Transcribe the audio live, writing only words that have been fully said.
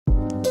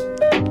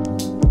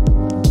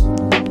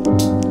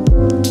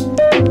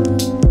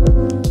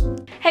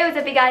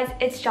guys,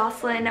 it's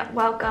Jocelyn.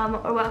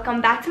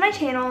 Welcome back to my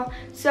channel.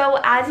 So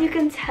as you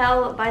can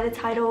tell by the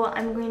title,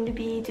 I'm going to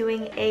be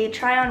doing a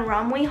try on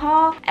Romwe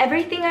haul.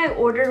 Everything I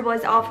ordered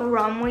was off of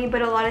Romwe,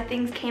 but a lot of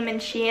things came in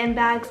Shein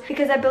bags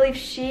because I believe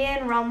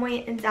Shein,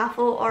 Romwe, and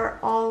Zaful are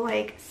all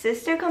like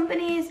sister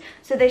companies,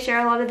 so they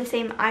share a lot of the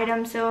same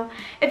items. So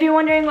if you're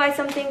wondering why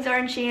some things are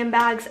in Shein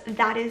bags,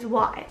 that is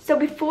why. So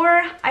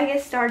before I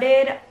get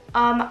started,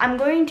 I'm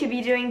going to be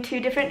doing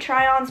two different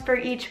try-ons for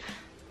each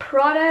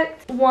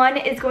product. One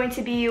is going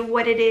to be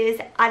what it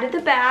is out of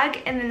the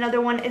bag, and another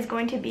one is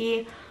going to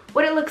be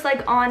what it looks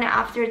like on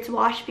after it's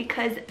washed,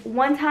 because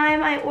one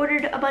time I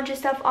ordered a bunch of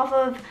stuff off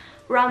of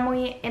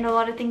Romwe and a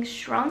lot of things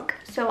shrunk,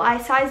 so I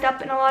sized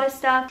up in a lot of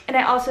stuff, and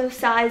I also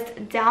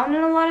sized down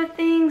in a lot of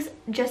things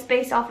just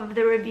based off of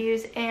the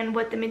reviews and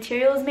what the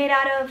material is made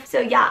out of.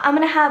 So yeah, I'm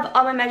gonna have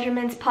all my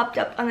measurements popped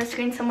up on the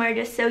screen somewhere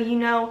just so you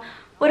know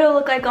what it'll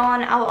look like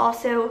on. I'll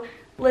also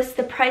list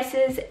the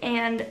prices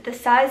and the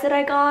size that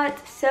I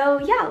got. So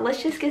yeah,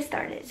 let's just get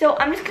started. So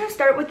I'm just gonna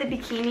start with the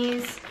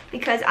bikinis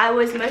because I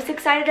was most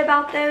excited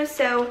about those.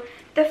 So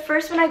the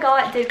first one I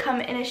got did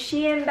come in a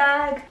Shein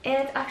bag,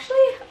 and it's actually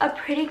a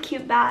pretty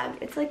cute bag.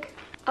 It's like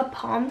a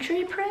palm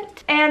tree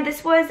print, and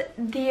this was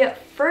the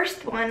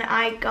first one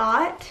I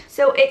got.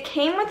 So it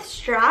came with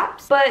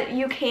straps, but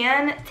you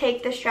can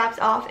take the straps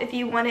off if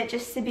you want it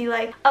just to be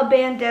like a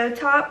bandeau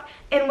top.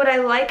 And what I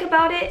like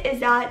about it is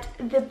that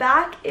the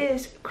back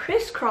is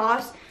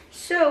crisscross,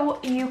 so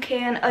you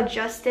can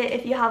adjust it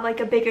if you have like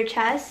a bigger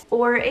chest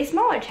or a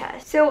smaller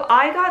chest. So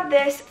I got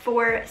this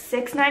for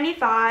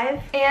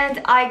 $6.95,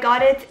 and I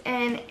got it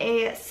in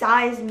a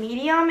size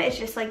medium. It's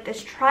just like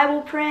this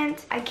tribal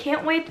print. I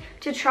can't wait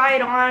to try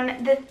it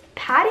on. The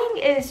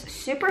padding is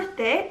super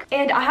thick,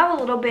 and I have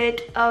a little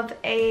bit of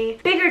a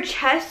bigger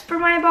chest for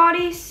my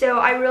body, so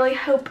I really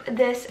hope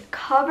this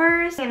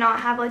covers and not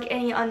have like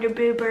any under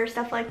boob or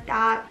stuff like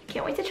that.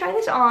 Can't wait to try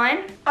this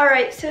on.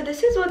 Alright, so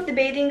this is what the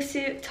bathing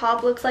suit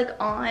top looks like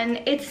on.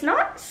 It's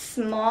not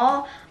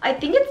small. I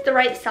think it's the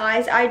right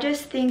size. I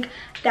just think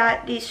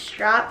that these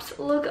straps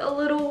look a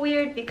little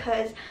weird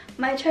because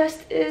my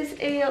chest is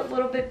a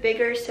little bit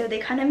bigger, so they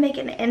kind of make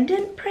an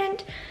indent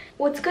print.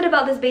 What's good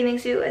about this bathing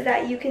suit is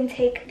that you can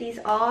take these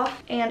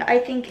off, and I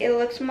think it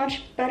looks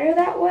much better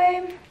that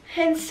way.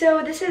 And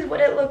so this is what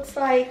it looks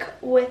like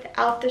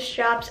without the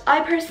straps.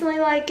 I personally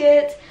like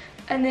it.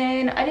 And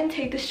then I didn't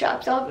take the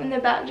straps off in the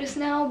back just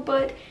now,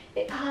 but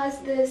it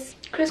has this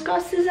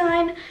crisscross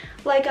design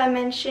like I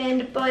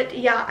mentioned. But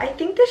yeah, I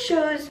think this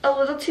shows a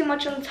little too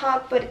much on the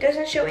top, but it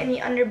doesn't show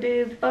any under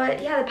boob.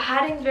 But yeah, the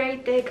padding's very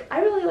thick. I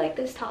really like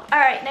this top. All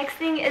right, next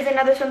thing is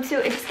another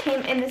swimsuit. It just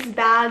came in this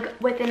bag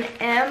with an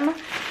M.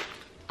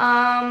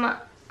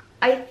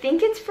 I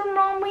think it's from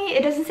Romwe.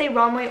 It doesn't say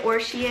Romwe or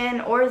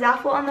Shein or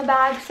Zaful on the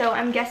bag, so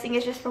I'm guessing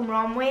it's just from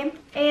Romwe.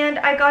 And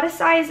I got a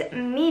size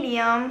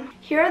medium.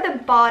 Here are the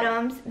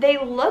bottoms.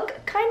 They look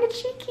kind of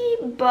cheeky,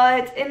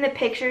 but in the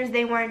pictures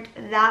they weren't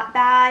that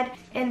bad.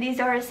 And these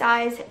are a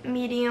size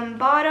medium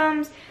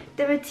bottoms.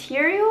 The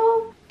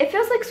material, it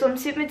feels like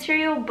swimsuit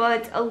material,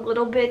 but a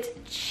little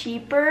bit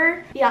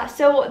cheaper. Yeah,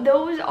 so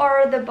those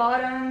are the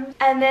bottoms.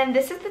 And then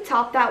this is the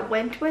top that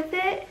went with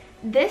it.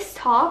 This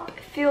top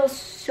feels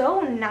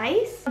so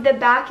nice. The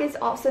back is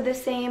also the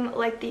same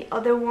like the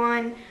other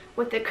one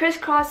with the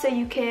crisscross, so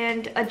you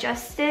can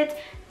adjust it,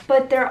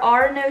 but there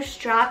are no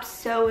straps,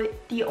 so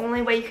the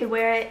only way you could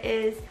wear it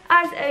is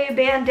as a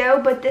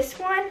bandeau. But this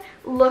one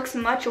looks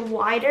much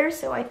wider,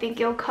 so I think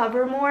it'll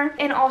cover more.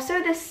 And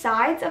also the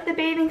sides of the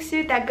bathing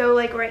suit that go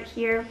like right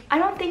here, I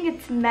don't think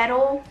it's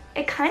metal.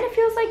 It kind of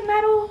feels like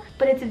metal,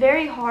 but it's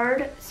very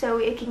hard, so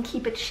it can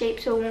keep its shape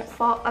so it won't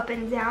fall up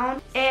and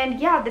down. And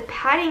yeah, the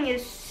padding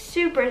is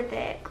super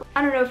thick.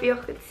 I don't know if you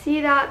could see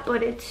that,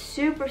 but it's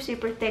super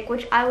thick,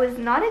 which I was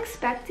not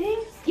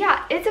expecting.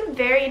 Yeah, it's a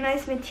very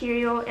nice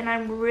material, and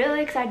I'm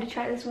really excited to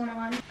try this one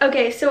on.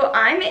 Okay, so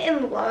I'm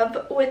in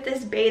love with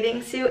this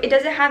bathing suit. It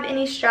doesn't have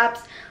any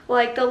straps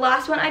like the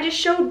last one I just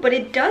showed, but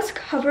it does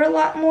cover a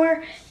lot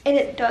more, and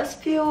it does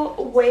feel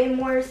way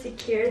more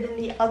secure than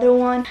the other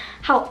one.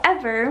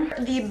 However,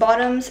 the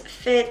bottoms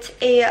fit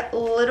a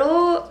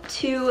little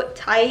too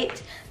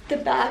tight. The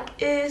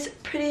back is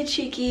pretty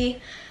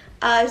cheeky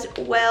as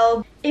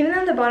well. Even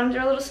though the bottoms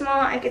are a little small,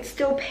 I could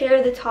still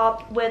pair the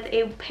top with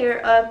a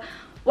pair of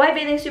white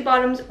bathing suit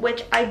bottoms,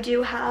 which I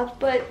do have,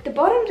 but the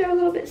bottoms are a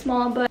little bit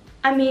small. But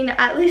I mean,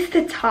 at least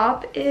the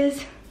top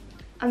is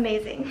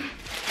amazing.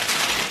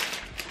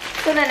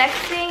 So the next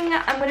thing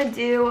I'm gonna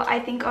do, I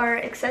think, are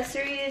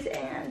accessories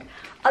and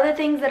other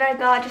things that I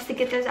got just to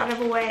get those out of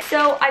the way.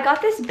 So I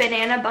got this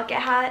banana bucket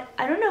hat.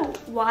 I don't know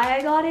why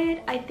I got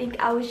it. I think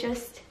I was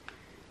just,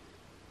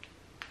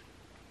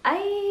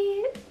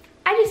 I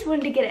I just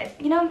wanted to get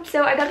it, you know?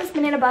 So I got this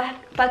banana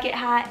bucket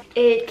hat.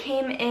 It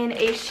came in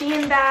a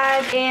Shein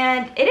bag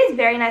and it is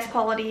very nice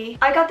quality.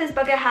 I got this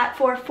bucket hat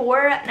for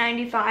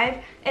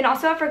 $4.95, and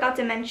also I forgot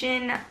to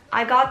mention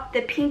I got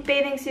the pink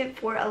bathing suit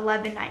for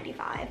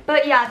 $11.95.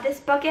 But yeah, this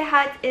bucket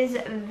hat is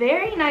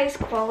very nice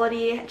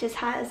quality. It just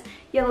has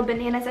yellow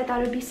bananas. I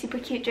thought it would be super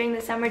cute during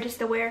the summer just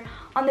to wear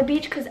on the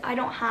beach because I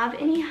don't have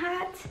any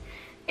hats.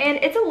 And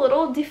it's a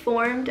little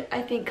deformed,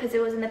 I think, because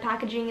it was in the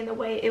packaging and the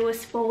way it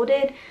was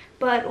folded.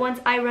 But once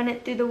I run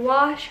it through the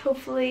wash,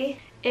 hopefully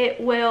it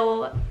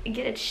will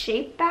get its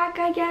shape back,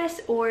 I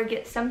guess, or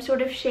get some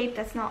sort of shape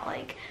that's not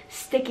like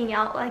sticking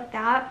out like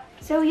that.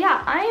 So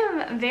yeah, I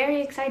am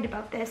very excited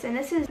about this, and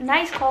this is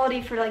nice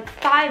quality for like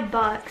 $5.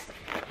 I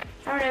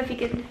don't know if you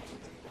can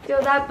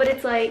feel that, but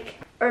it's like,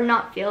 or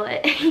not feel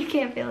it. You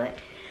can't feel it.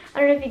 I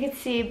don't know if you can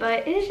see,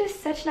 but it is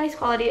just such nice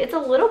quality. It's a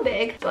little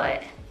big,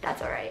 but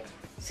that's all right.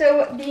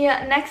 So the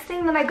next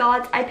thing that I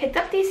got, I picked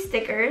up these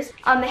stickers.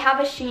 They have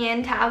a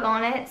Shein tag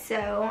on it,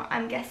 so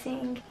I'm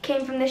guessing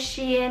came from the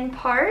Shein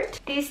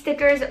part. These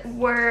stickers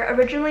were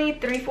originally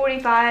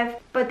 $3.45,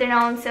 but they're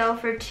now on sale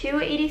for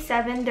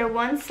 $2.87. They're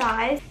one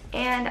size,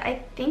 and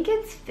I think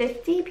it's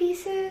 50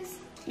 pieces.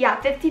 Yeah,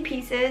 50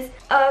 pieces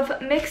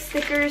of mixed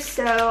stickers,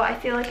 so I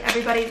feel like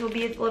everybody's will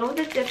be a little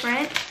bit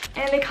different.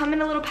 And they come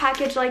in a little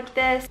package like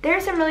this. There are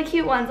some really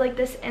cute ones, like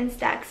this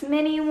Instax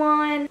mini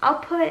one. I'll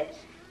put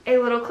a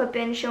little clip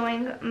in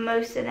showing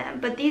most of them,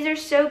 but these are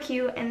so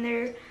cute and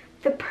they're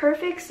the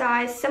perfect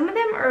size. Some of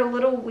them are a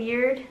little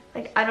weird,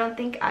 like I don't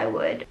think I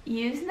would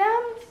use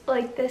them,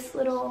 like this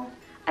little,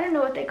 I don't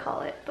know what they call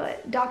it,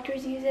 but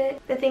doctors use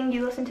it, the thing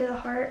you listen to the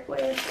heart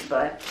with.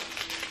 But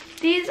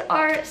these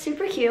are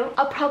super cute.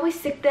 I'll probably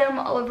stick them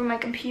all over my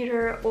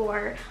computer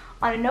or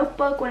on a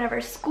notebook whenever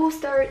school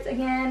starts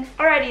again.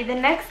 Alrighty, the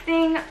next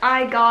thing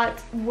I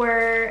got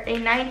were a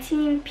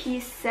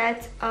 19-piece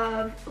set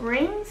of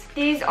rings.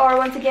 These are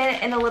once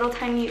again in a little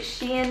tiny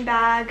Shein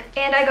bag,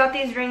 and I got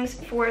these rings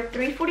for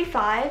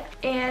 $3.45,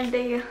 and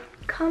they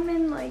come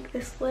in like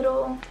this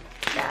little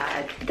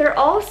bag. They're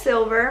all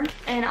silver,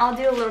 and I'll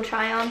do a little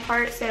try on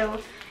part so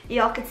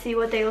y'all can see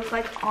what they look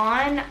like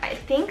on. I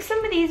think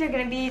some of these are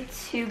gonna be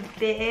too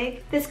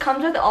big. This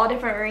comes with all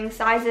different ring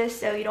sizes,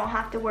 so you don't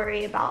have to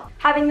worry about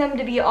having them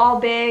to be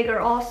all big or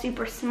all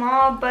super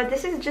small, but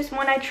this is just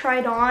one I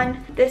tried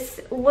on.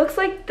 This looks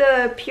like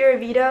the Pura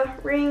Vida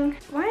ring.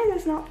 Why is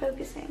this not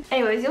focusing?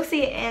 Anyways, you'll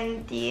see it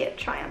in the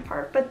try on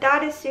part, but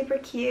that is super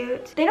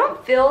cute. They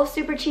don't feel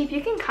super cheap. You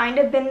can kind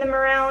of bend them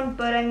around,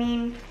 but I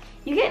mean,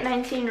 you get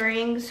 19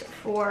 rings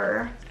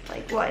for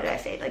like, what did I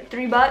say, like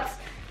 $3?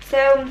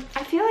 So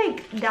I feel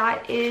like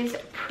that is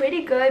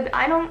pretty good.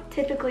 I don't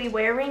typically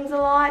wear rings a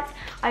lot.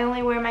 I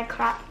only wear my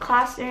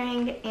class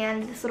ring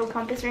and this little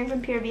compass ring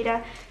from Pura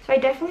Vida. So I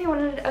definitely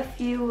wanted a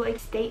few like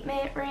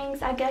statement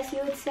rings, I guess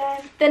you would say.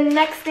 The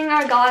next thing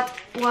I got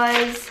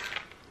was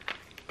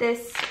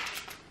this,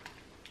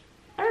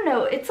 I don't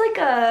know, it's like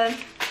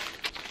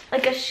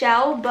a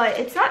shell, but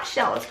it's not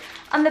shells.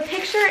 On the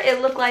picture,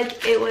 it looked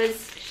like it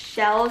was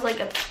shells, like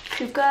a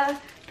puka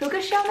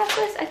shell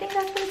necklace, I think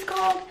that's what it's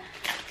called.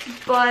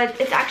 But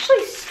it's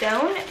actually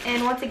stone,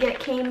 and once again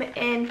it came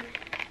in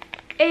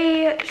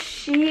a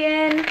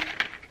Shein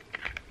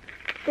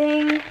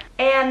thing,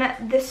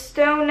 and the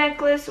stone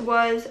necklace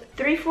was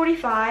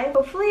 $3.45.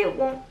 Hopefully it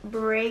won't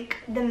break.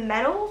 The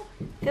metal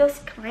feels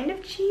kind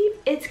of cheap.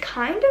 It's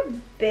kind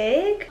of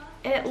big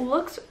and it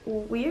looks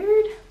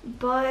weird,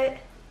 but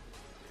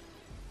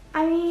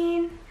I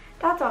mean,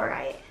 that's all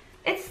right.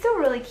 It's still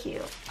really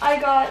cute. I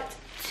got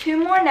two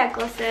more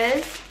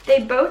necklaces.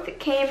 They both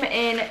came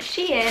in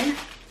Shein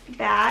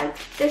bag.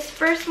 This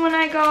first one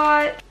I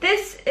got,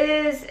 this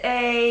is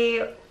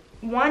a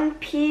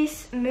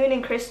one-piece moon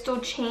and crystal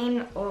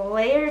chain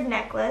layered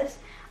necklace.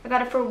 I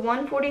got it for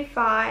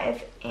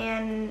 $1.45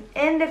 and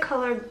in the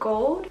color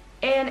gold,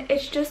 and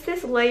it's just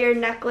this layered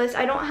necklace.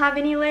 I don't have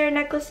any layered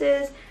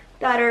necklaces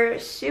that are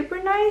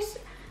super nice,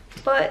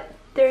 but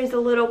there's a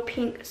little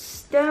pink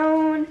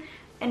stone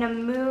and a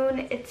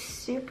moon. It's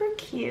super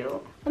cute.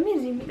 Let me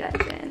zoom you guys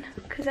in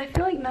because I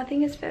feel like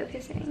nothing is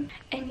focusing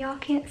and y'all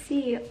can't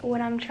see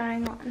what I'm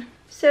trying on.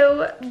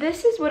 So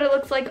this is what it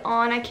looks like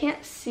on. I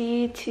can't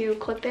see to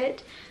clip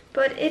it,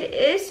 but it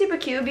is super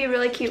cute. It'd be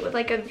really cute with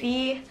like a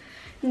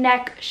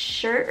V-neck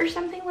shirt or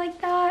something like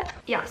that.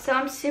 Yeah, so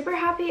I'm super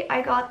happy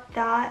I got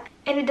that.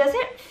 And it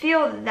doesn't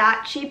feel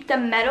that cheap. The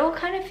metal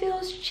kind of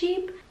feels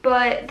cheap,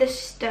 but the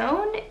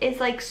stone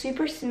is like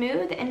super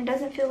smooth and it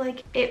doesn't feel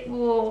like it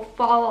will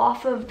fall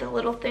off of the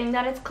little thing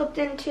that it's clipped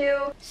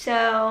into.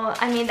 So,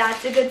 I mean,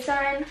 that's a good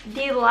sign.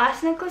 The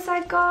last necklace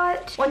I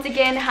got, once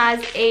again,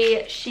 has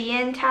a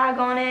Shein tag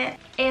on it.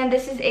 And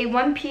this is a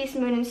one-piece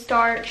moon and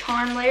star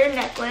charm layer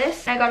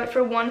necklace. I got it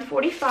for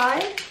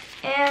 $1.45.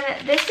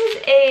 And this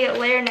is a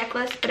layer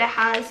necklace, but it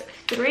has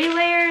 3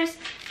 layers.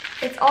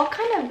 It's all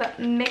kind of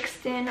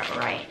mixed in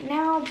right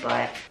now,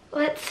 but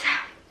let's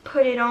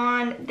put it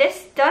on.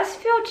 This does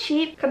feel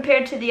cheap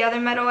compared to the other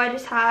metal I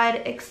just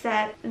had,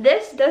 except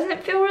this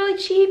doesn't feel really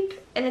cheap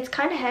and it's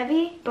kind of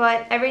heavy,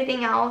 but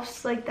everything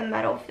else, like the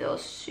metal,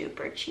 feels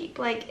super cheap.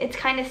 Like it's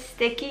kind of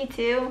sticky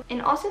too,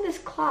 and also this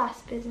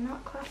clasp is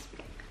not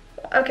clasping.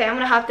 Okay, I'm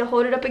gonna have to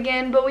hold it up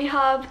again, but we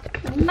have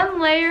one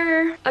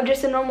layer of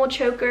just a normal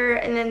choker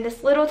and then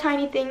this little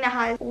tiny thing that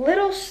has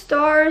little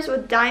stars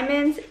with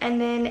diamonds and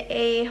then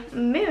a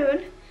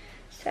moon.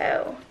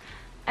 So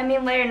I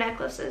mean, layer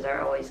necklaces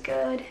are always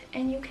good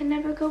and you can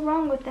never go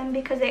wrong with them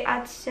because they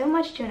add so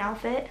much to an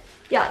outfit.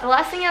 Yeah, the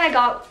last thing that I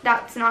got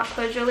that's not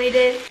clothes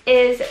related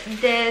is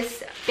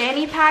this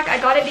fanny pack. I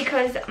got it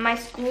because my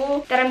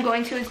school that I'm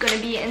going to is going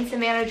to be in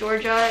Savannah,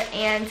 Georgia,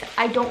 and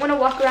I don't want to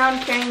walk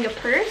around carrying a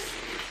purse.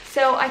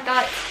 So I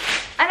thought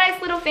a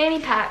nice little fanny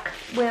pack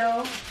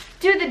will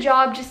do the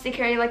job, just to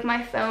carry like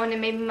my phone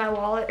and maybe my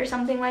wallet or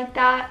something like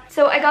that.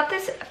 So I got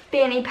this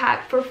fanny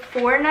pack for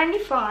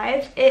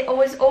 $4.95. It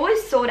was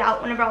always sold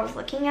out whenever I was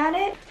looking at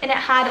it, and it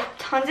had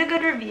tons of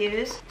good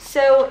reviews.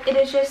 So it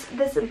is just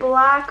this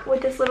black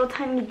with this little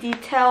tiny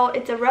detail.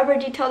 It's a rubber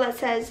detail that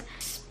says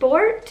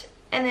sport,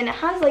 and then it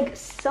has like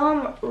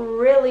some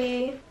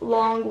really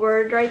long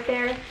word right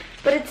there,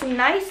 but it's a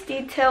nice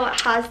detail.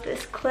 It has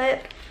this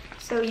clip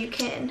so you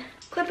can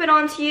clip it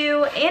onto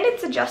you, and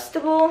it's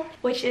adjustable,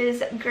 which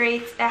is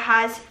great. It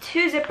has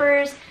two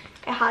zippers.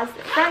 It has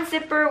the front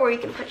zipper where you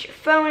can put your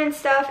phone and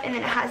stuff, and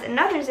then it has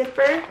another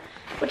zipper,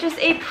 which is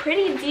a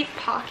pretty deep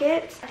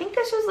pocket. I think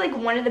this was like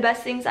one of the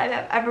best things I've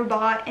ever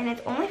bought, and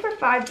it's only for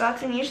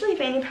 $5, and usually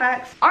fanny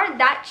packs aren't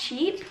that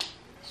cheap.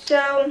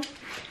 So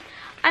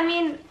I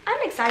mean,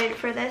 I'm excited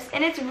for this,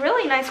 and it's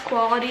really nice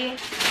quality,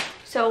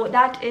 so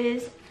that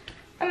is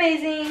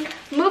amazing.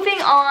 Moving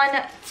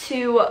on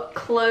to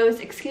clothes.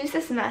 Excuse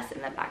this mess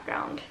in the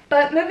background.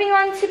 But moving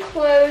on to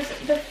clothes,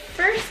 the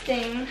first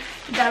thing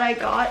that I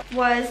got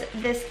was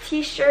this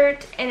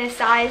t-shirt in a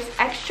size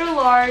extra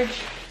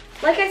large.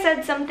 Like I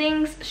said, some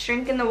things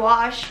shrink in the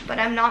wash, but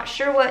I'm not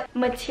sure what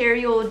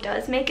material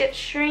does make it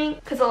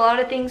shrink, because a lot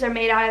of things are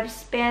made out of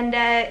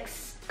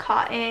spandex,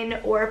 cotton,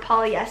 or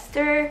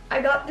polyester.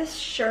 I got this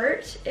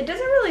shirt. It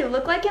doesn't really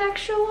look like an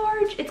extra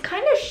large. It's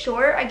kind of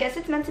short. I guess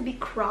it's meant to be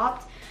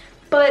cropped.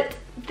 But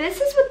this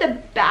is what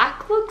the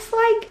back looks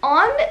like.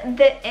 On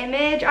the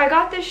image, I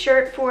got this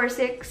shirt for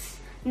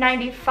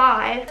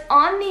 $6.95.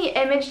 On the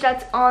image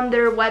that's on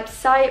their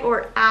website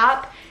or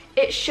app,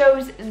 it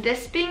shows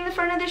this being the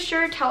front of the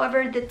shirt.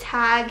 However, the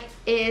tag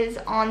is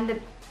on the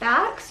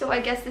back. So I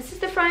guess this is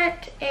the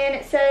front, and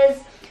it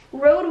says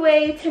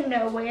Roadway to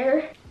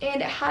Nowhere.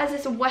 And it has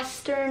this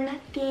Western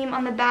theme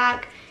on the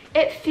back.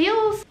 It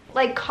feels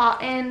like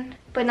cotton,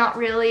 but not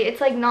really. It's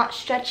like not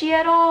stretchy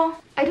at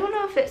all. I don't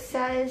know if it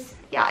says,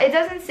 yeah, it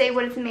doesn't say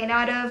what it's made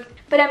out of,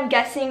 but I'm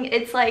guessing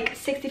it's like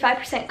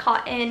 65%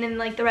 cotton and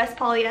like the rest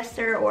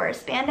polyester or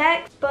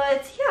spandex.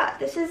 But yeah,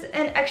 this is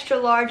an extra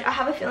large. I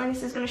have a feeling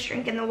this is gonna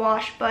shrink in the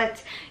wash,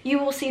 but you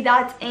will see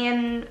that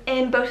in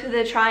both of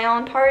the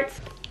try-on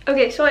parts.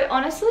 Okay, so I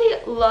honestly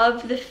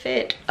love the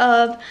fit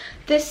of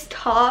this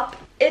top.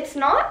 It's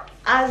not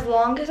as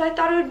long as I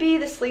thought it would be.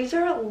 The sleeves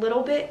are a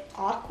little bit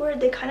awkward.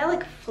 They kind of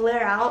like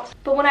flare out,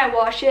 but when I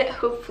wash it,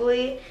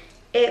 hopefully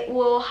it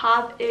will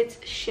have its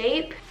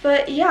shape.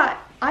 But yeah,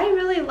 I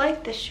really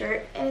like this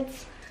shirt, and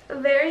it's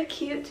very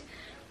cute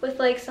with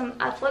like some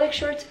athletic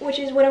shorts, which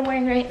is what I'm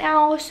wearing right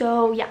now.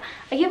 So yeah,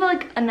 I give it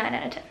like a 9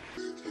 out of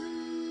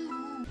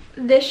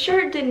 10. This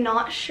shirt did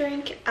not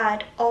shrink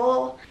at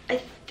all.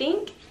 I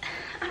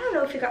don't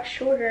know if it got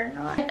shorter or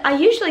not. I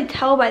usually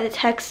tell by the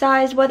text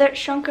size whether it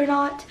shrunk or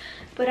not,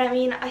 but I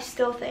mean, I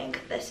still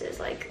think this is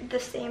like the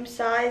same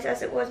size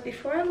as it was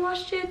before I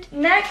washed it.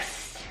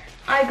 Next,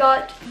 I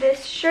got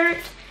this shirt.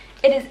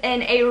 It is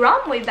in a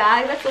Romwe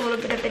bag. That's a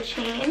little bit of a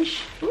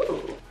change.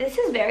 Ooh, this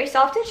is very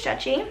soft and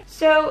stretchy.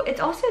 So it's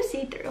also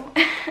see-through.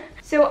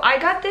 So I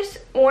got this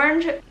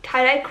orange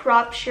tie-dye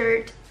crop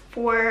shirt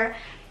for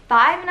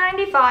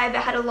 $5.95. It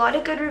had a lot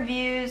of good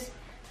reviews.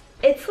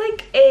 It's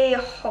like a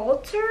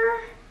halter,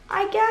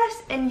 I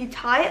guess, and you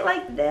tie it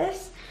like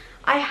this.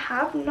 I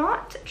have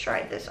not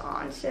tried this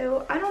on,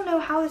 so I don't know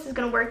how this is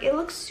gonna work. It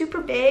looks super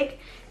big,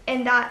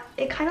 and that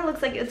it kind of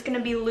looks like it's gonna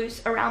be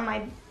loose around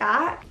my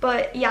back.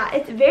 But yeah,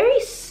 it's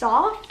very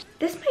soft.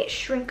 This might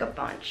shrink a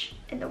bunch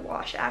in the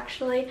wash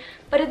actually,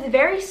 but it's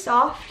very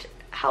soft.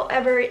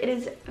 However, it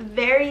is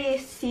very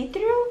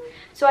see-through,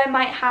 so I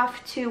might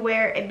have to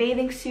wear a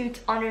bathing suit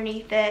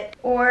underneath it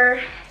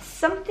or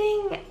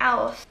something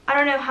else. I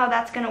don't know how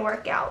that's gonna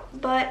work out,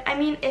 but I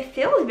mean, it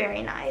feels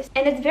very nice,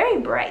 and it's very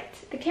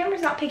bright. The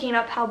camera's not picking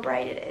up how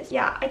bright it is.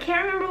 Yeah, I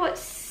can't remember what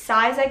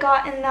size I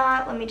got in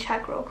that. Let me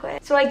check real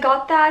quick. So I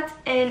got that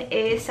in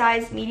a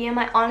size medium.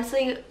 I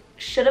honestly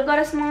should have got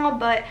a small,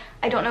 but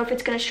I don't know if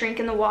it's gonna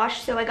shrink in the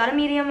wash, so I got a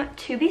medium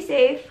to be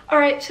safe. All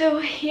right, so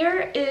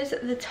here is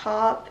the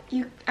top.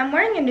 I'm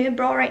wearing a nude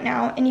bra right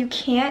now, and you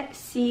can't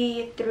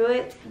see through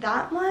it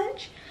that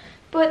much,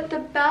 but the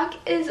back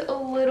is a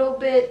little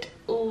bit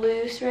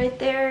loose right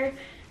there,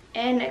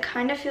 and it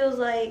kind of feels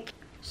like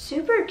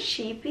super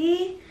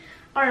cheapy.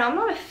 I don't know, I'm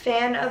not a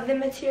fan of the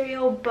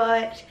material,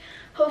 but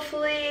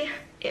hopefully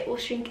it will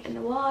shrink in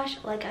the wash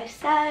like I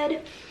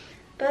said.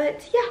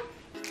 But yeah.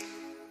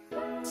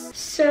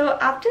 So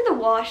after the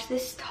wash,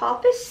 this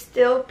top is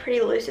still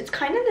pretty loose. It's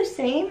kind of the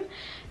same,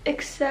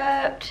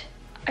 except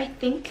I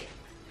think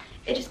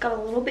it just got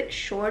a little bit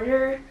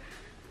shorter.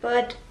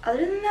 But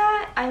other than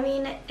that, I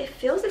mean, it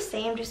feels the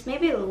same, just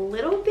maybe a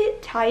little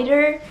bit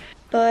tighter.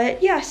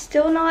 But yeah,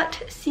 still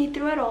not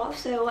see-through at all,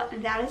 so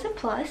that is a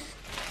plus.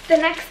 The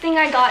next thing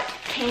I got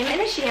came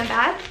in a Shein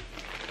bag,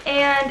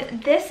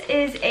 and this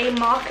is a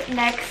mock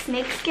neck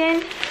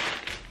snakeskin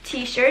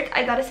t-shirt.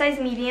 I got a size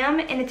medium,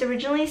 and it's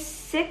originally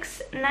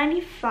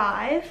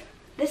 $6.95.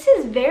 This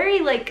is very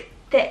like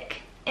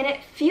thick, and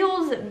it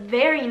feels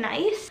very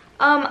nice.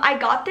 I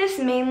got this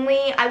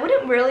mainly, I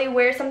wouldn't really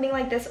wear something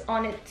like this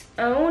on its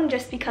own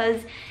just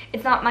because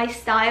it's not my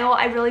style.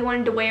 I really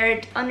wanted to wear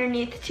it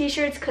underneath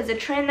t-shirts because the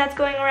trend that's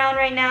going around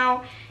right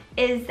now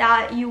is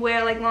that you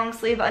wear like long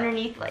sleeve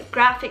underneath like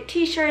graphic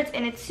t-shirts,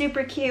 and it's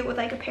super cute with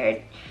like a pair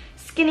of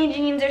skinny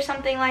jeans or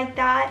something like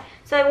that.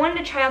 So I wanted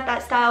to try out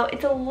that style.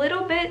 It's a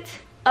little bit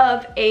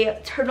of a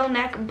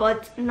turtleneck,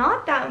 but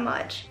not that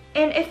much.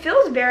 And it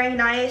feels very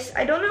nice.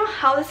 I don't know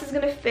how this is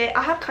gonna fit.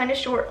 I have kind of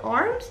short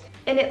arms,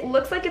 and it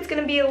looks like it's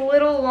gonna be a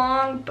little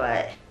long,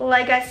 but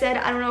like I said,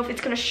 I don't know if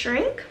it's gonna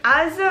shrink.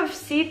 As of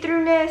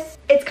see-throughness,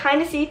 it's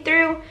kind of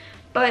see-through,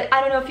 but I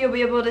don't know if you'll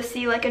be able to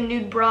see like a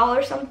nude bra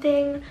or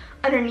something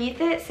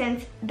underneath it,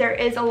 since there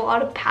is a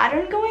lot of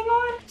pattern going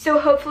on. So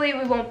hopefully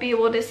we won't be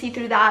able to see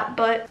through that,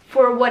 but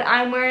for what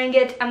I'm wearing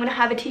it, I'm gonna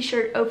have a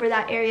t-shirt over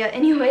that area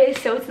anyway,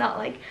 so it's not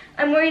like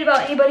I'm worried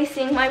about anybody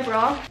seeing my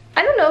bra.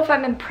 I don't know if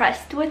I'm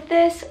impressed with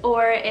this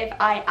or if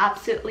I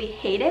absolutely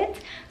hate it,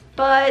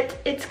 but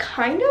it's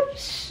kind of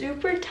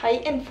super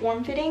tight and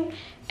form-fitting,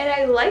 and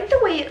I like the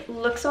way it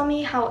looks on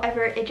me.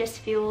 However, it just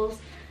feels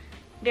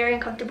very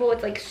uncomfortable.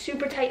 It's like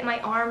super tight in my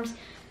arms,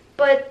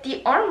 but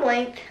the arm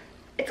length,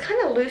 it's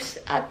kind of loose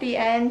at the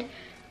end,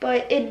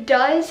 but it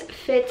does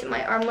fit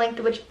my arm length,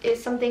 which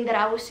is something that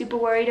I was super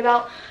worried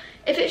about.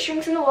 If it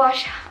shrinks in the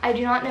wash, I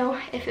do not know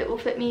if it will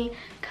fit me,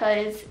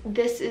 because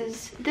this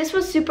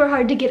was super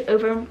hard to get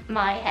over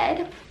my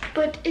head.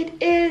 But it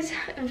is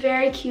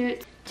very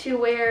cute to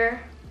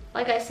wear,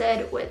 like I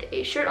said, with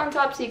a shirt on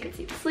top so you can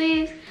see the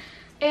sleeves.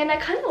 And I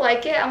kind of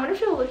like it. I wonder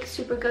if it'll look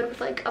super good with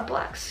like a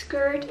black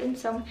skirt and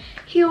some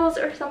heels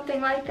or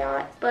something like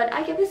that. But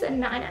I give this a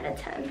 9 out of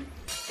 10.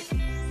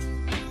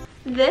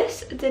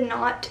 This did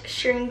not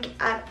shrink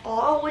at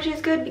all, which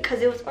is good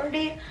because it was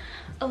already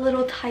a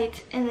little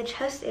tight in the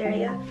chest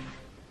area.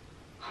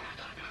 Oh my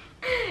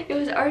god. It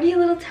was already a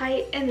little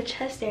tight in the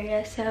chest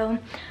area, so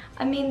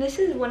I mean, this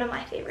is one of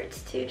my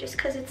favorites too, just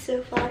because it's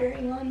so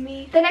flattering on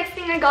me. The next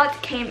thing I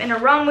got came in a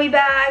Romwe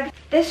bag.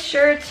 This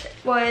shirt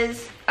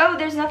was, oh,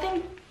 there's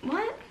nothing,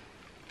 what?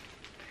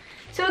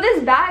 So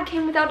this bag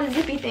came without a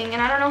zippy thing,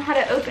 and I don't know how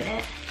to open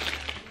it.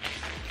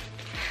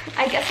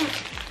 I guess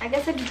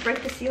I just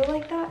break the seal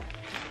like that.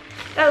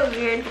 That was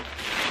weird.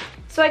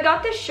 So I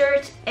got this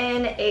shirt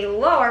in a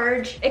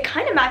large. It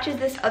kind of matches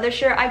this other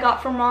shirt I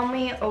got from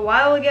Romwe a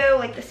while ago,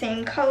 like the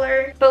same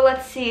color. But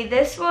let's see,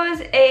 this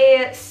was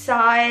a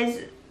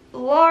size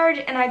large,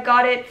 and I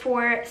got it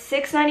for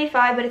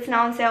 $6.95, but it's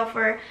now on sale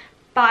for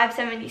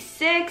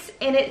 $5.76.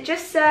 And it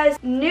just says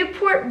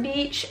Newport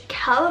Beach,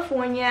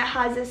 California. It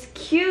has this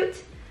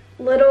cute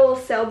little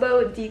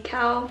sailboat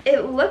decal.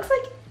 It looks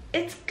like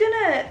it's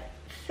gonna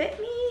fit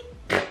me.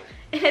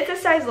 And it's a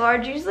size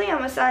large. Usually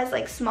I'm a size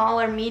like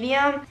small or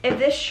medium. If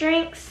this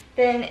shrinks,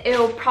 then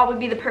it'll probably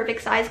be the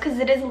perfect size because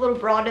it is a little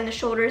broad in the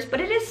shoulders,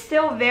 but it is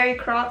still very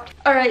cropped.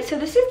 All right, so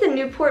this is the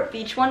Newport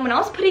Beach one. When I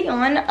was putting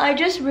on, I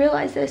just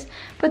realized this,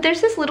 but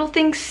there's this little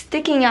thing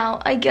sticking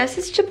out. I guess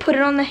it's to put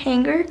it on the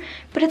hanger,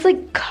 but it's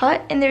like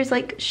cut and there's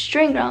like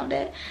string around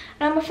it.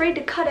 And I'm afraid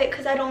to cut it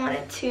because I don't want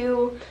it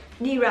to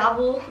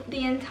unravel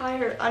the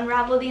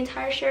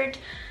entire shirt.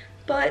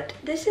 But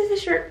this is the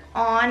shirt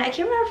on. I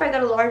can't remember if I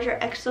got a large or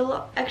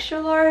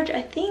extra large,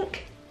 I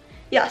think.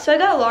 Yeah, so I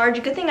got a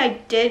large. Good thing I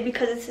did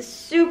because it's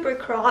super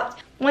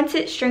cropped. Once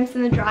it shrinks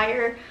in the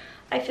dryer,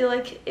 I feel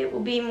like it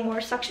will be more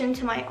suction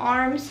to my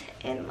arms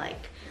and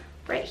like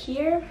right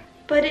here.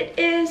 But it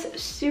is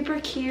super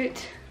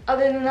cute.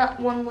 Other than that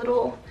one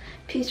little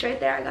piece right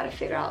there, I gotta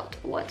figure out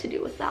what to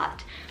do with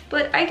that.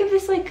 But I give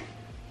this like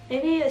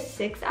maybe a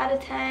 6 out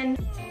of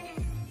 10.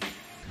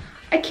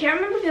 I can't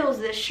remember if it was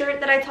this shirt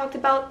that I talked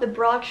about, the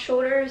broad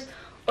shoulders,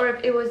 or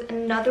if it was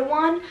another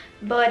one,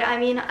 but I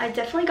mean, I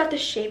definitely got the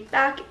shape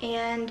back,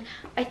 and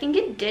I think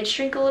it did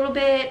shrink a little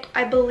bit.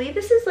 I believe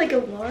this is like a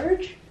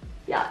large.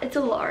 Yeah, it's a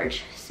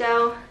large.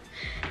 So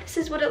this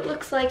is what it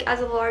looks like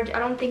as a large. I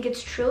don't think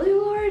it's truly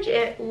large.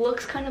 It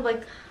looks kind of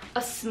like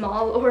a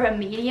small or a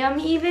medium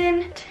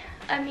even.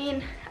 I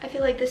mean, I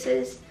feel like this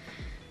is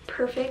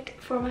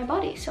perfect for my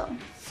body.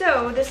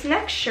 So this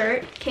next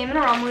shirt came in a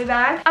Romwe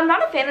bag. I'm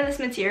not a fan of this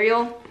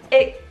material.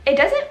 It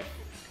doesn't,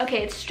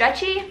 okay, it's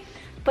stretchy,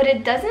 but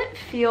it doesn't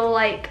feel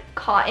like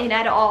cotton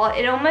at all.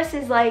 It almost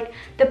is like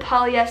the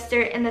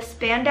polyester and the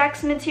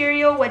spandex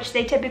material, which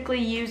they typically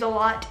use a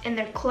lot in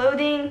their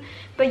clothing.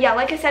 But yeah,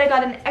 like I said, I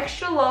got an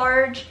extra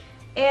large,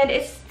 and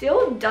it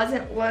still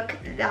doesn't look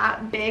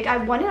that big. I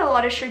wanted a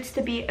lot of shirts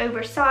to be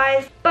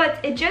oversized, but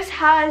it just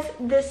has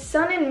the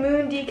sun and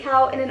moon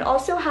decal, and it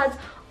also has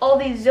all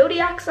these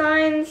zodiac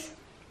signs.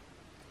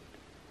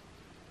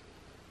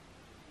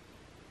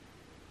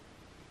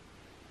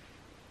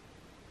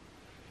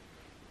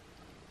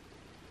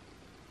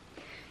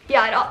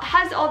 Yeah, it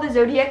has all the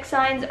zodiac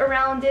signs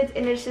around it,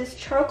 and it's this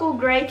charcoal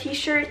gray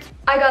t-shirt.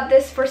 I got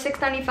this for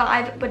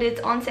 $6.95, but it's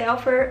on sale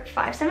for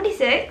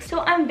 $5.76,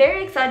 so I'm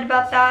very excited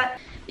about that.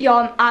 Y'all,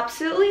 I'm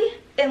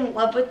absolutely in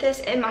love with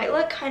this. It might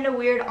look kind of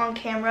weird on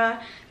camera,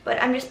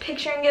 but I'm just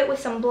picturing it with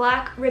some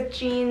black ripped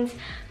jeans.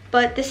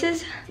 But this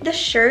is the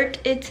shirt.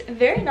 It's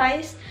very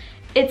nice.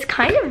 It's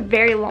kind of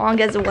very long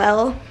as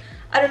well.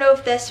 I don't know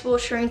if this will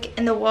shrink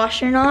in the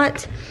wash or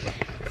not,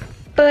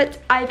 but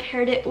I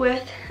paired it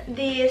with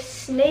the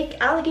snake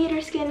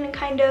alligator skin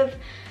kind of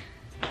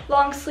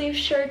long sleeve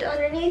shirt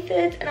underneath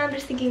it, and I'm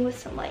just thinking with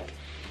some like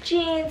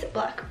jeans,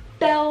 black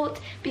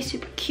belt, be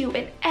super cute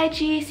and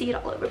edgy, see it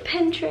all over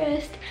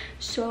Pinterest.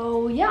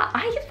 So yeah,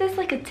 I give this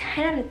like a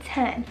 10 out of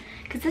 10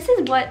 because this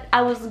is what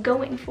I was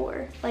going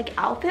for, like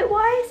outfit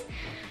wise.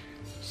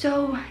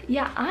 So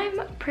yeah,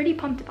 I'm pretty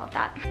pumped about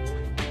that.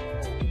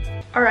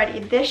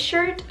 Alrighty, this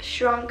shirt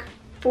shrunk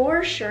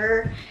for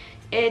sure.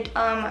 It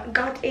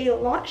got a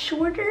lot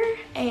shorter,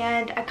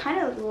 and I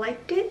kind of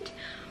liked it.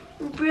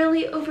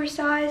 Really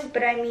oversized,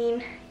 but I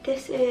mean,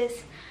 this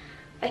is,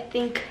 I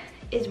think,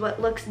 is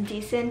what looks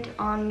decent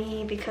on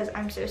me because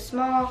I'm so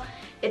small.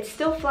 It's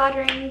still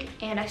flattering,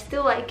 and I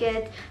still like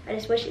it. I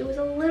just wish it was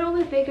a little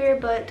bit bigger,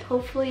 but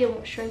hopefully it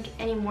won't shrink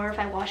anymore if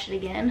I wash it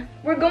again.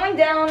 We're going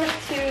down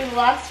to the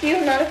last few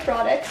amount of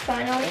products,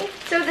 finally.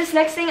 So this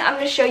next thing I'm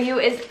gonna show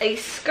you is a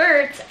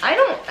skirt. I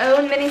don't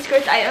own many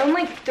skirts. I own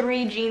like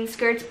 3 jean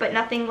skirts, but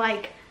nothing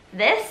like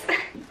this.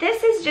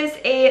 This is just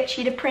a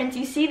cheetah print.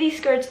 You see these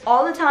skirts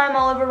all the time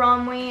all over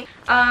Romwe.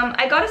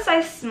 I got a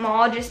size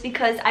small just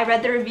because I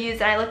read the reviews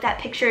and I looked at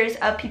pictures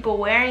of people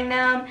wearing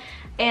them,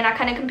 and I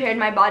kind of compared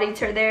my body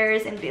to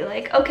theirs and be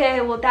like,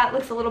 okay, well that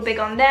looks a little big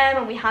on them,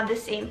 and we have the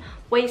same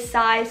waist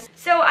size.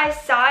 So I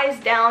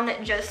sized down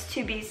just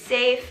to be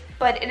safe,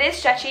 but it is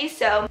stretchy,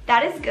 so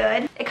that is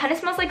good. It kind of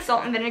smells like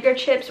salt and vinegar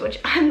chips, which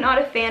I'm not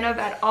a fan of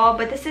at all,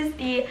 but this is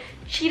the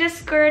cheetah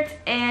skirt,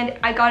 and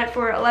I got it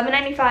for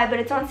 $11.95, but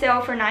it's on sale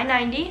for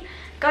 $9.90.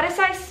 Got a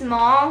size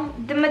small.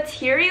 The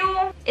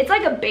material, it's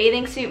like a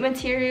bathing suit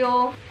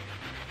material.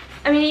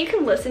 I mean, you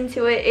can listen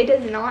to it. It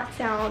does not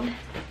sound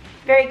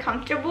very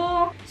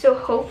comfortable, so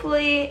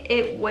hopefully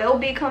it will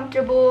be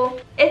comfortable.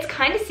 It's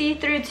kind of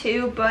see-through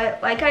too,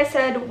 but like I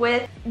said,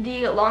 with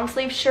the long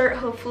sleeve shirt,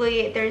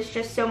 hopefully there's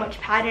just so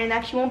much pattern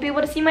that you won't be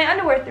able to see my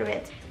underwear through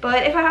it.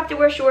 But if I have to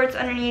wear shorts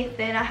underneath,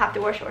 then I have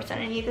to wear shorts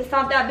underneath. It's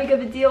not that big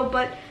of a deal,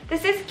 but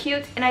this is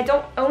cute, and I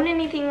don't own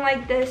anything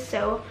like this,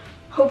 so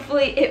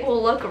hopefully it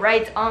will look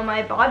right on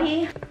my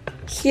body.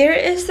 Here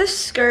is the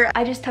skirt.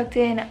 I just tucked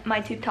in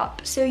my tube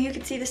top so you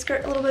can see the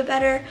skirt a little bit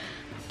better,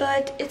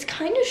 but it's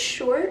kind of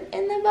short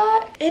in the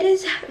back. It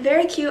is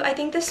very cute. I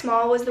think the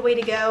small was the way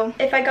to go.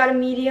 If I got a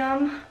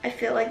medium, I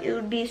feel like it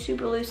would be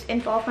super loose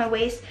and fall off my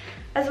waist,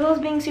 as well as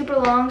being super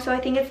long, so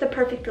I think it's the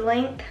perfect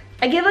length.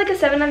 I give like a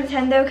 7 out of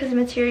 10 though, because the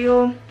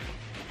material,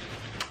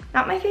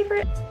 not my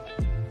favorite.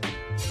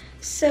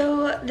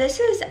 So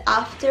this is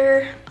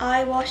after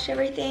I washed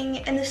everything,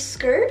 and the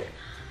skirt,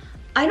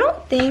 I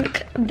don't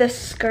think the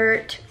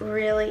skirt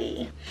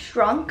really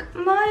shrunk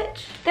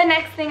much. The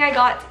next thing I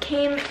got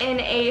came in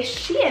a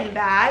Shein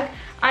bag.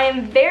 I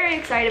am very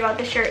excited about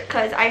this shirt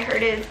because I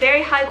heard it is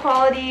very high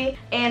quality,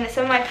 and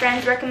some of my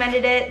friends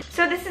recommended it.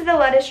 So this is the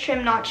lettuce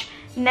trim notch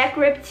neck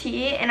rib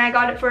tee, and I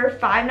got it for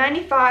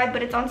 $5.95,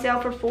 but it's on sale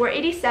for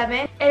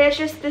 $4.87. And it's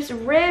just this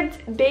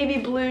ribbed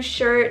baby blue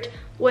shirt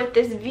with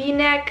this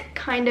V-neck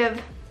kind of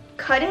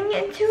cutting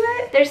into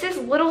it. There's this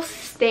little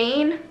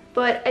stain,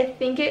 but I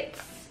think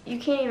it's, you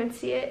can't even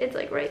see it, it's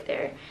like right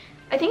there.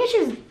 I think it's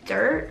just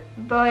dirt,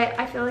 but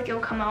I feel like it'll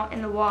come out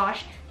in the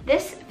wash.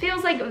 This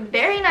feels like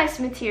very nice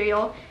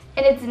material,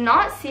 and it's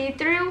not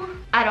see-through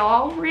at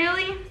all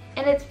really,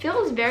 and it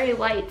feels very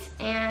light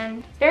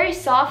and very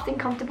soft and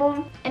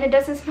comfortable, and it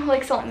doesn't smell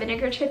like salt and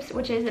vinegar chips,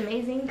 which is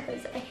amazing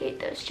because I hate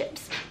those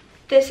chips.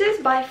 This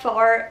is by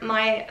far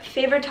my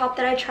favorite top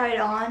that I tried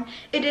on.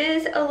 It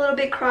is a little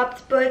bit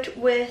cropped, but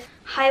with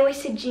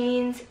high-waisted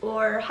jeans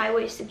or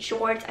high-waisted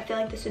shorts, I feel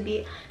like this would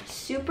be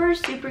super,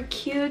 super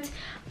cute.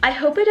 I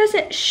hope it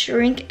doesn't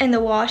shrink in the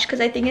wash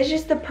because I think it's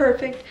just the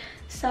perfect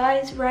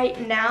size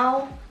right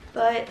now,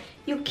 but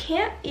you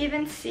can't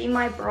even see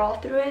my bra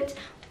through it,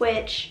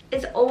 which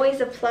is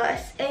always a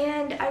plus,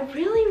 and I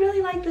really,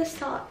 really like this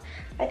top.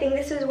 I think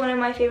this is one of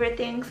my favorite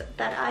things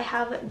that I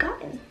have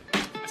gotten.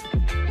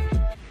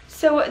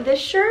 So this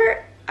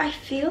shirt, I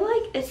feel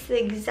like it's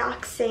the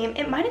exact same.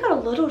 It might have got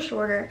a little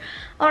shorter.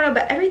 I don't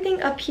know, but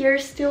everything up here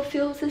still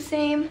feels the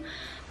same,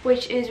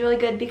 which is really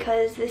good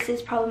because this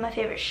is probably my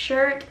favorite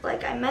shirt,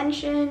 like I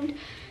mentioned.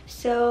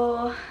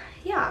 So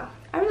yeah,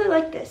 I really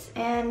like this,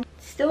 and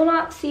still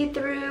not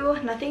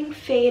see-through, nothing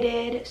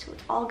faded, so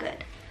it's all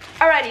good.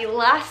 Alrighty,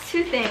 last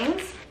two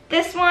things.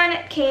 This one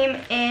came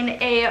in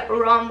a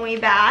Romwe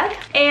bag,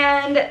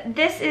 and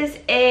this is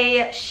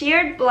a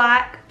sheared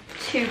black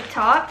tube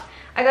top.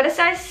 I got a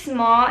size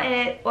small, and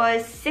it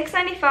was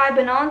 $6.95,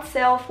 but on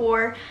sale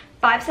for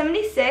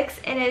 $5.76,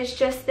 and it's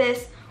just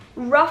this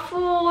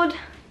ruffled,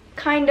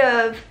 kind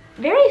of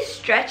very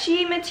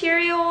stretchy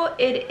material.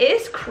 It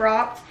is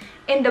cropped,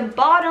 and the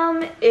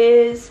bottom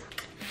is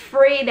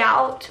frayed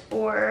out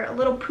or a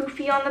little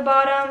poofy on the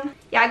bottom.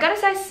 Yeah, I got a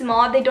size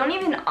small. They don't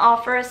even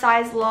offer a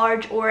size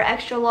large or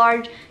extra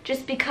large,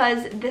 just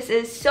because this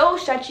is so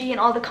stretchy, and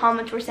all the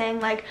comments were saying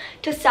like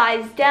to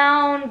size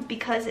down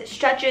because it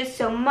stretches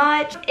so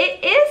much.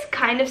 It is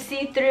kind of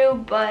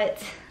see-through,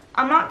 but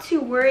I'm not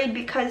too worried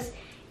because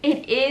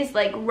it is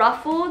like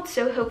ruffled,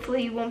 so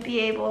hopefully you won't be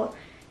able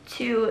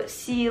to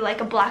see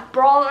like a black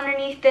bra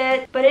underneath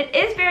it. But it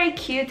is very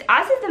cute,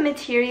 as is the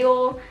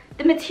material.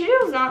 The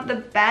material is not the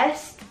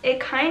best. It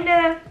kind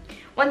of,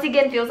 once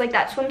again, feels like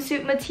that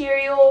swimsuit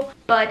material,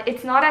 but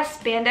it's not as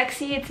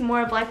spandexy. It's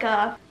more of like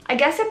a, I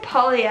guess, a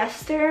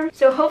polyester.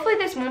 So hopefully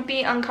this won't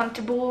be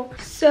uncomfortable.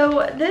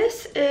 So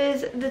this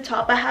is the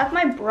top. I have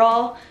my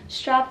bra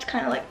strapped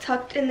kind of like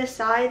tucked in the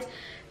sides,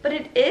 but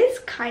it is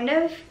kind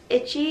of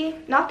itchy.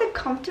 Not the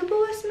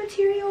comfortablest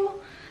material.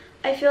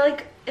 I feel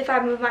like if I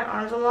move my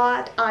arms a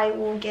lot, I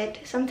will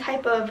get some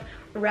type of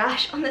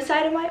rash on the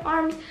side of my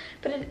arms,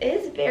 but it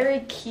is very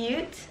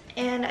cute,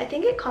 and I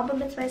think it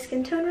complements my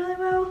skin tone really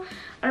well.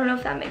 I don't know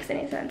if that makes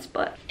any sense,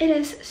 but it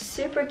is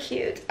super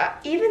cute.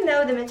 Even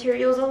though the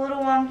material is a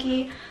little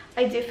wonky,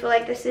 I do feel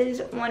like this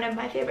is one of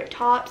my favorite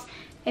tops,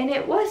 and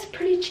it was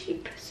pretty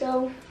cheap,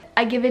 so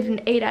I give it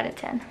an 8 out of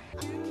 10.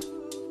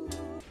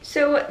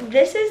 So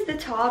this is the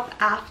top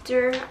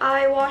after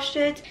I washed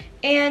it,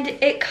 and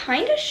it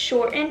kind of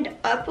shortened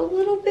up a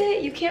little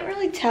bit. You can't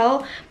really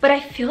tell, but I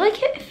feel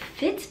like it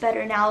fits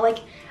better now. Like,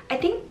 I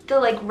think the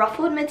like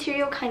ruffled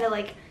material kind of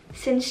like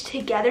cinched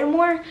together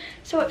more,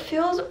 so it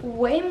feels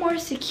way more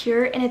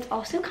secure, and it's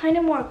also kind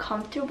of more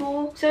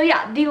comfortable. So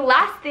yeah, the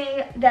last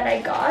thing that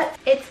I got,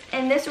 it's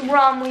in this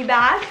Romwe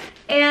bag,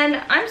 and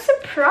I'm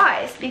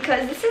surprised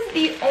because this is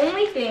the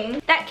only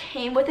thing that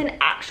came with an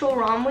actual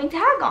Romwe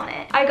tag on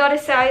it. I got a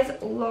size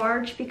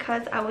large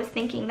because I was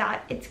thinking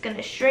that it's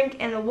gonna shrink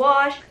in the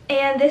wash,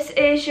 and this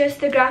is just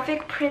the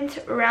graphic print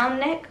round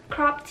neck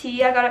crop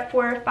tee. I got it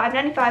for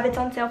 $5.95. It's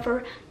on sale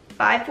for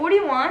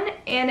 $5.41,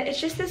 and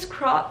it's just this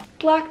cropped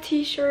black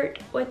t-shirt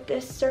with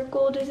this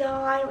circle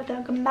design with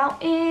like a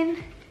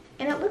mountain,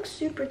 and it looks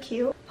super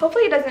cute.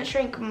 Hopefully it doesn't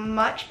shrink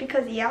much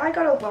because yeah, I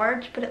got a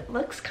large, but it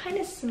looks kind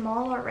of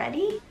small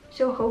already,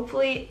 so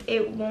hopefully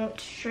it won't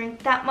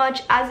shrink that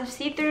much. As of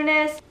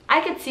see-throughness,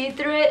 I could see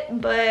through it,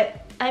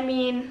 but I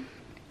mean,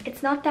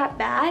 it's not that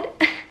bad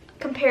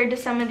compared to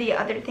some of the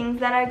other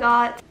things that I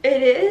got.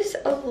 It is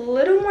a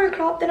little more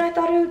cropped than I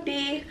thought it would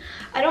be.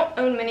 I don't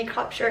own many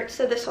crop shirts,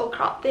 so this whole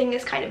crop thing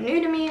is kind of new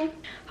to me.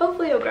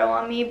 Hopefully it'll grow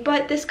on me,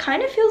 but this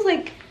kind of feels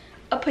like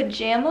a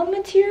pajama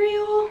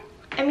material.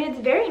 I mean, it's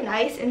very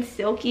nice and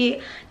silky.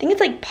 I think it's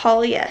like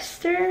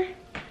polyester,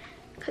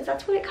 because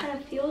that's what it kind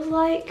of feels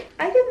like.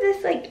 I give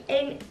this like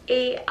an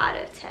 8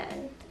 out of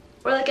 10,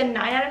 or like a 9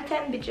 out of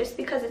 10, but just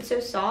because it's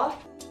so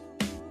soft.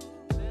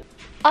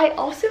 I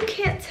also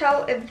can't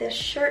tell if this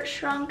shirt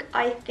shrunk.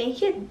 I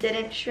think it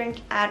didn't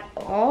shrink at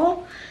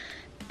all,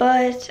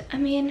 but I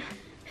mean,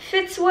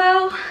 fits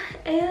well,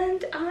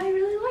 and I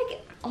really like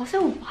it.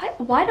 Also,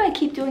 why do I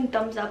keep doing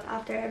thumbs up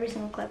after every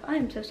single clip?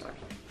 I'm so sorry.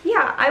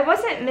 Yeah, I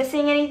wasn't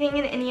missing anything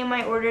in any of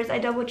my orders. I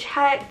double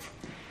checked,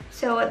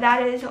 so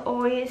that is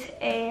always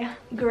a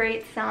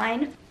great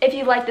sign. If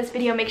you like this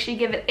video, make sure you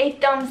give it a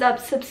thumbs up,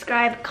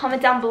 subscribe,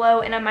 comment down below,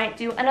 and I might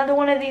do another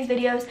one of these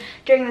videos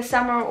during the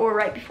summer or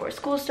right before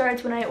school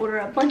starts when I order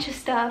a bunch of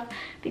stuff,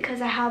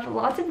 because I have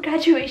lots of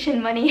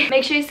graduation money.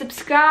 Make sure you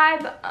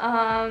subscribe,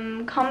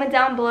 comment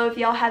down below if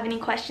y'all have any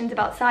questions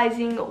about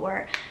sizing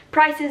or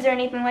prices or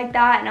anything like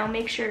that, and I'll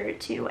make sure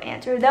to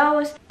answer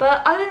those.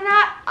 But other than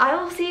that, I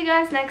will see you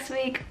guys next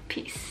week.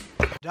 Peace.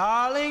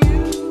 Darling,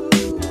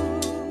 you